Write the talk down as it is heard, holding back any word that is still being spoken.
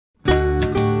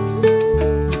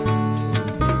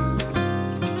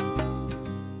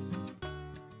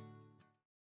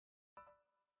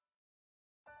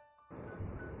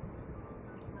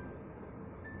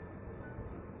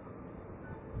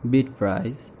Bid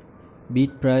price.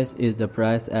 Bid price is the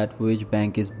price at which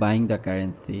bank is buying the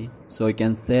currency. So you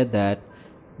can say that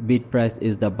bid price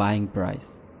is the buying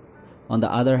price. On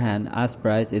the other hand, ask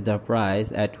price is the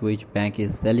price at which bank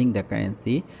is selling the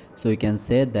currency. So you can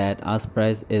say that ask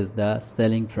price is the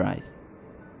selling price.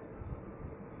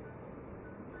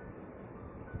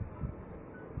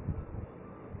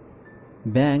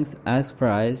 Bank's ask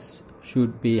price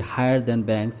should be higher than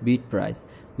bank's bid price.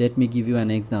 Let me give you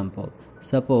an example.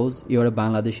 Suppose you are a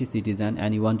Bangladeshi citizen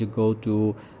and you want to go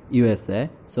to USA,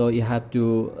 so you have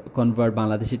to convert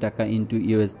Bangladeshi taka into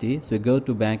USD. So you go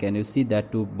to bank and you see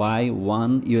that to buy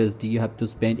 1 USD you have to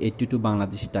spend 82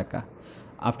 Bangladeshi taka.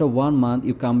 After 1 month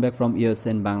you come back from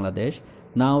USA and Bangladesh.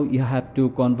 Now you have to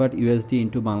convert USD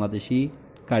into Bangladeshi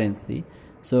currency.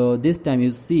 So this time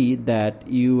you see that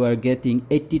you are getting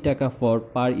 80 taka for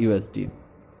per USD.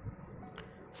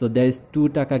 So there is 2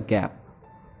 taka gap.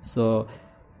 So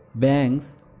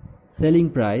bank's selling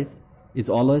price is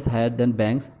always higher than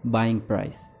bank's buying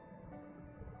price.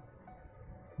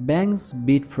 Bank's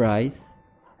bid price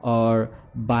or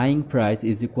buying price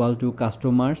is equal to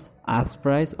customer's ask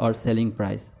price or selling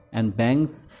price, and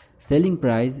bank's selling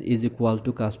price is equal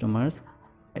to customer's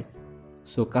price.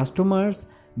 So customer's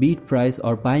bid price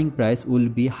or buying price will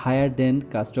be higher than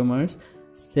customer's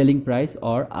selling price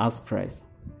or ask price.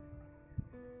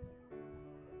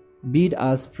 Bid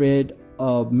ask spread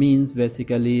means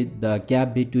basically the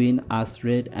gap between ask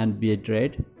rate and bid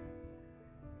rate.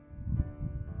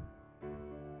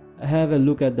 Have a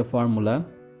look at the formula.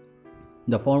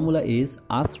 The formula is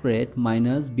ask rate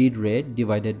minus bid rate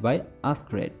divided by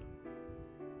ask rate.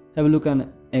 Have a look at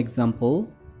an example.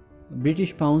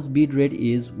 British pounds bid rate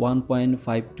is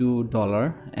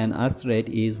 $1.52 and ask rate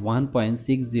is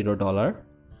 $1.60.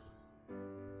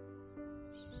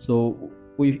 So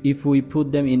if we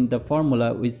put them in the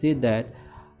formula, we see that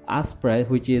ask price,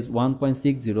 which is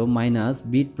 1.60, minus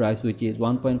bid price, which is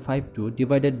 1.52,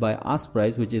 divided by ask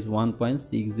price, which is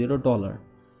 $1.60.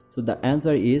 So the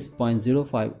answer is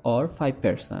 0.05 or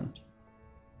 5%.